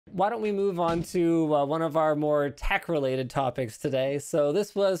why don't we move on to one of our more tech-related topics today? So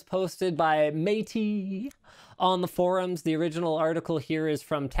this was posted by Matey on the forums. The original article here is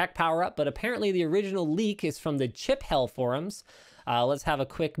from Tech Power Up, but apparently the original leak is from the Chip Hell forums. Let's have a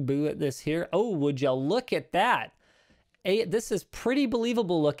quick boo at this here. Oh, would you look at that? This is pretty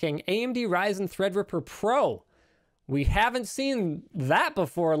believable looking. AMD Ryzen Threadripper Pro. We haven't seen that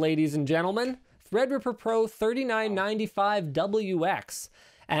before, ladies and gentlemen. Threadripper Pro 3995WX.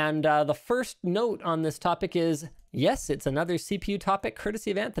 And the first note on this topic is, yes, it's another CPU topic courtesy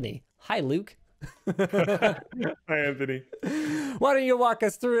of Anthony. Hi, Luke. Hi, Anthony. Why don't you walk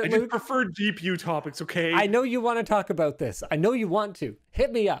us through it, Luke? I just prefer GPU topics, okay? I know you want to talk about this. I know you want to.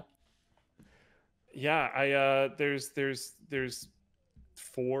 Hit me up. Yeah, there's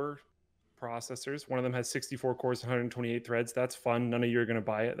 4 processors. One of them has 64 cores, 128 threads. That's fun. None of you are going to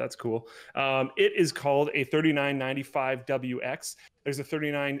buy it. That's cool. It is called a 3995WX. There's a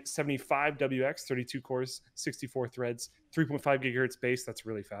 3975WX, 32 cores, 64 threads, 3.5 gigahertz base. That's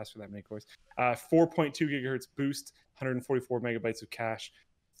really fast for that many cores. 4.2 gigahertz boost, 144 megabytes of cache.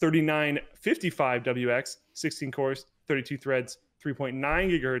 3955WX, 16 cores, 32 threads, 3.9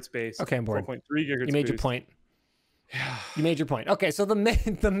 gigahertz base. Okay, I'm bored. 4.3 gigahertz You made boost. your point. You made your point. Okay, so the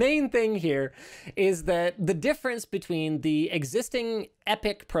main thing here is that the difference between the existing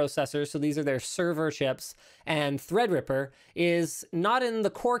EPYC processors, so these are their server chips, and Threadripper is not in the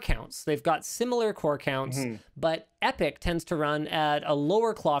core counts. They've got similar core counts, but EPYC tends to run at a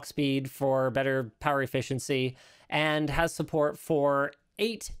lower clock speed for better power efficiency and has support for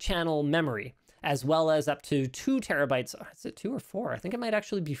 8-channel memory, as well as up to 2 terabytes. Is it 2 or 4? I think it might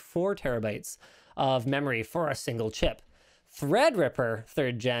actually be 4 terabytes of memory for a single chip. Threadripper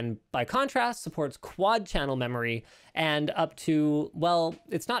 3rd gen, by contrast, supports quad channel memory and up to, well,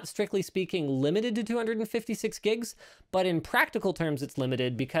 it's not strictly speaking limited to 256 gigs, but in practical terms it's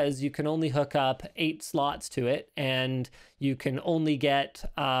limited because you can only hook up 8 slots to it and you can only get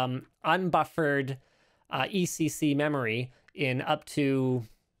unbuffered ECC memory in up to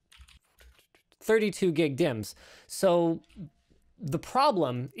 32 gig DIMMs. So the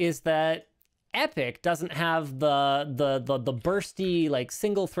problem is that EPYC doesn't have the bursty, like,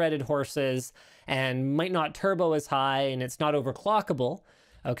 single-threaded horses and might not turbo as high, and it's not overclockable.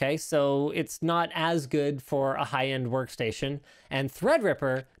 Okay, so it's not as good for a high-end workstation. And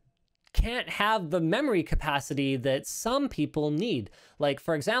Threadripper can't have the memory capacity that some people need. Like,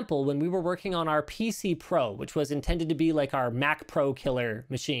 for example, when we were working on our PC Pro, which was intended to be like our Mac Pro killer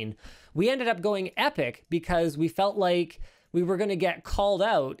machine, we ended up going EPYC because we felt like we were going to get called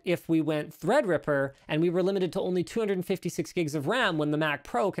out if we went Threadripper and we were limited to only 256 gigs of RAM when the Mac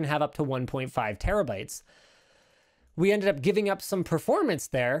Pro can have up to 1.5 terabytes. We ended up giving up some performance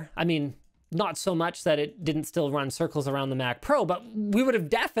there. I mean, not so much that it didn't still run circles around the Mac Pro, but we would have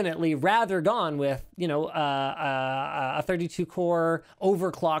definitely rather gone with, you know, a 32-core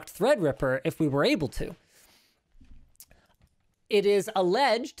overclocked Threadripper if we were able to. It is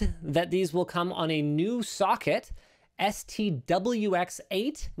alleged that these will come on a new socket,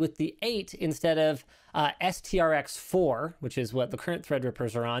 STWX8 with the 8 instead of STRX4, which is what the current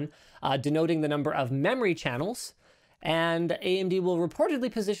Threadrippers are on, denoting the number of memory channels. And AMD will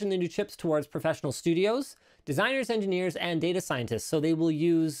reportedly position the new chips towards professional studios, designers, engineers, and data scientists. So they will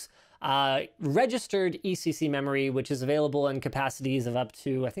use registered ECC memory, which is available in capacities of up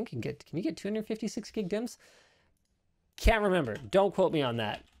to, I think can you get 256 gig DIMMs? Can't remember. Don't quote me on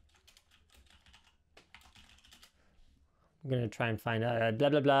that. I'm going to try and find out. Blah,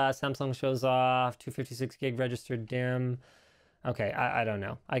 blah, blah. Samsung shows off 256 gig registered DIMM. Okay, I don't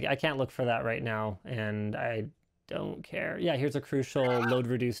know. I can't look for that right now, and I don't care. Yeah, here's a crucial load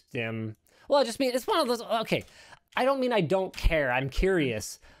reduced DIMM. Well, I just mean it's one of those. Okay, I don't mean I don't care. I'm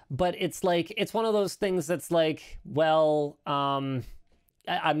curious, but it's like it's one of those things that's like, well, I'm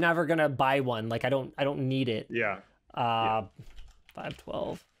never gonna buy one. Like I don't need it. Yeah.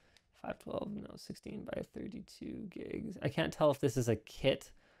 512, no, 16 by 32 gigs. I can't tell if this is a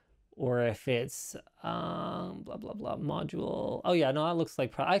kit or if it's blah blah blah module. Oh yeah, no, it looks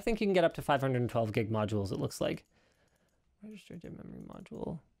like I think you can get up to 512 gig modules. It looks like registered memory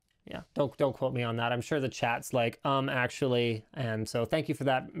module. Yeah, don't quote me on that. I'm sure the chat's like actually, and so thank you for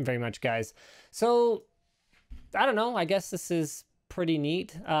that very much, guys. So I don't know. I guess this is pretty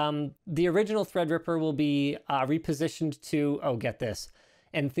neat. The original Threadripper will be repositioned to, oh, get this,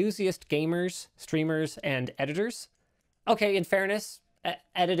 enthusiast gamers, streamers, and editors. Okay, in fairness,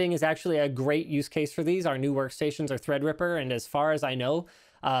 editing is actually a great use case for these. Our new workstations are Threadripper, and as far as I know,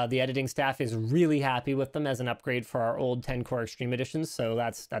 the editing staff is really happy with them as an upgrade for our old 10-core Extreme Editions, so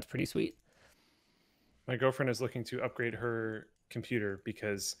that's pretty sweet. My girlfriend is looking to upgrade her computer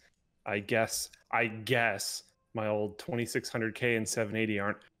because I guess my old 2600K and 780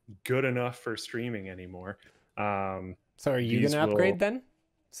 aren't good enough for streaming anymore. So are you gonna upgrade then,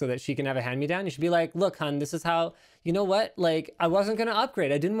 so that she can have a hand-me-down? You should be like, look, hun, this is how. You know what? Like, I wasn't gonna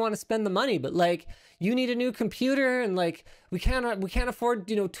upgrade. I didn't want to spend the money, but like, you need a new computer, and like, we can't afford,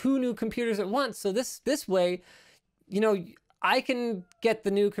 you know, 2 new computers at once. So this way, you know, I can get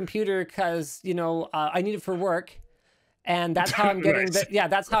the new computer because, you know, I need it for work. And that's how I'm getting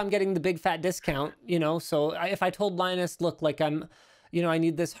that's how I'm getting the big fat discount, you know? So if I told Linus, look, like you know, I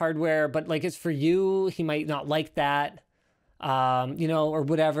need this hardware, but like it's for you, he might not like that, you know, or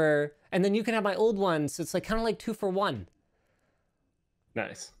whatever. And then you can have my old one. So it's like kind of like 2 for 1.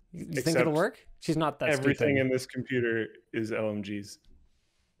 Nice. You think it'll work? She's not that everything stupid. in this computer is LMGs.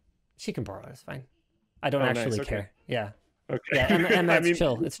 She can borrow it. It's fine. I don't actually care. Yeah. Okay. Yeah, and that's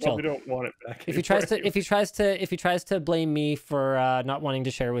chill. It's chill. We don't want it back. If he tries to blame me for not wanting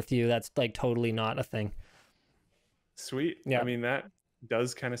to share with you, that's like totally not a thing. Sweet. Yeah. I mean, that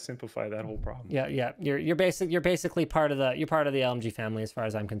does kind of simplify that whole problem. Yeah, yeah. You're basically part of the LMG family as far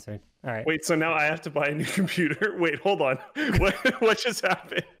as I'm concerned. All right. Wait, so now I have to buy a new computer? Wait, hold on. What just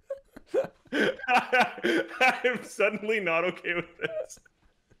happened? I'm suddenly not okay with this.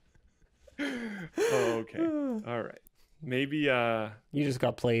 Oh, okay. All right. Maybe you just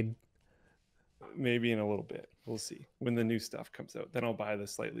got played. Maybe in a little bit. We'll see. When the new stuff comes out, then I'll buy the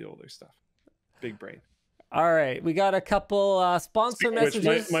slightly older stuff. Big brain. All right. We got a couple sponsor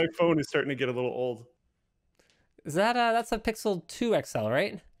messages. My phone is starting to get a little old. Is that that's a Pixel 2 XL,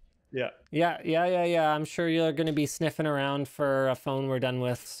 right? Yeah. Yeah. I'm sure you're going to be sniffing around for a phone we're done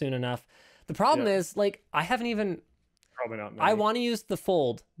with soon enough. The problem is, like, I haven't even... Probably not many. I want to use the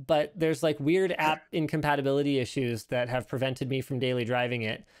Fold, but there's like weird app incompatibility issues that have prevented me from daily driving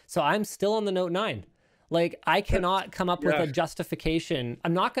it. So I'm still on the Note 9. Like, I cannot come up with a justification.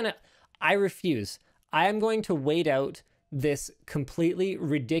 I refuse. I am going to wait out this completely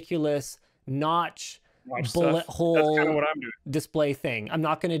ridiculous notch bullet hole display thing. I'm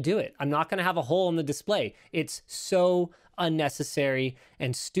not going to do it. I'm not going to have a hole in the display. It's so unnecessary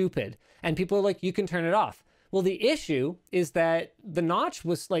and stupid. And people are like, you can turn it off. Well, the issue is that the notch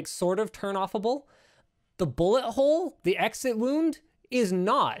was like sort of turn offable. The bullet hole, the exit wound, is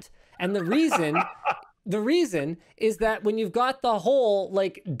not. And the reason is that when you've got the hole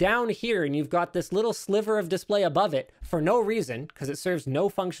like down here and you've got this little sliver of display above it for no reason, because it serves no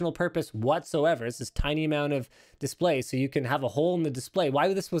functional purpose whatsoever. It's this tiny amount of display so you can have a hole in the display.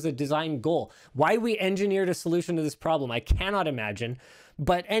 Why this was a design goal? Why we engineered a solution to this problem, I cannot imagine.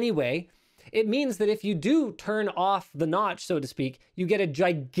 But anyway, it means that if you do turn off the notch, so to speak, you get a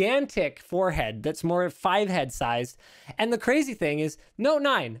gigantic forehead that's more 5-head sized. And the crazy thing is, Note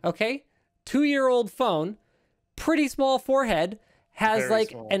 9, okay? 2-year-old phone, pretty small forehead, has very like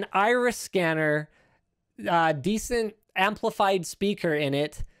small. An iris scanner, decent amplified speaker in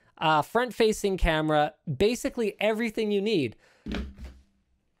it, front-facing camera, basically everything you need.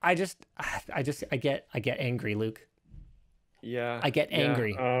 I get angry, Luke. Yeah. I get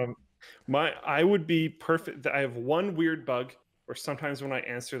angry. I would be perfect. I have one weird bug where sometimes when I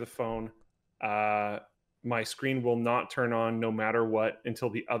answer the phone, my screen will not turn on no matter what until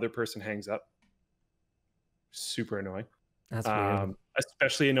the other person hangs up. Super annoying. That's weird.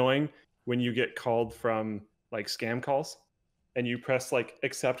 Especially annoying when you get called from like scam calls and you press like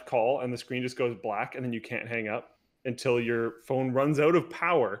accept call and the screen just goes black and then you can't hang up until your phone runs out of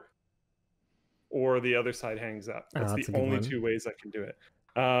power or the other side hangs up. That's the only 2 ways I can do it.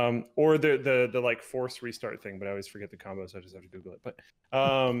 Or the like force restart thing, but I always forget the combo, so I just have to Google it. But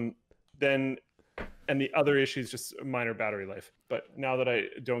then, and the other issue is just minor battery life. But now that I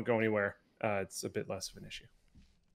don't go anywhere, it's a bit less of an issue.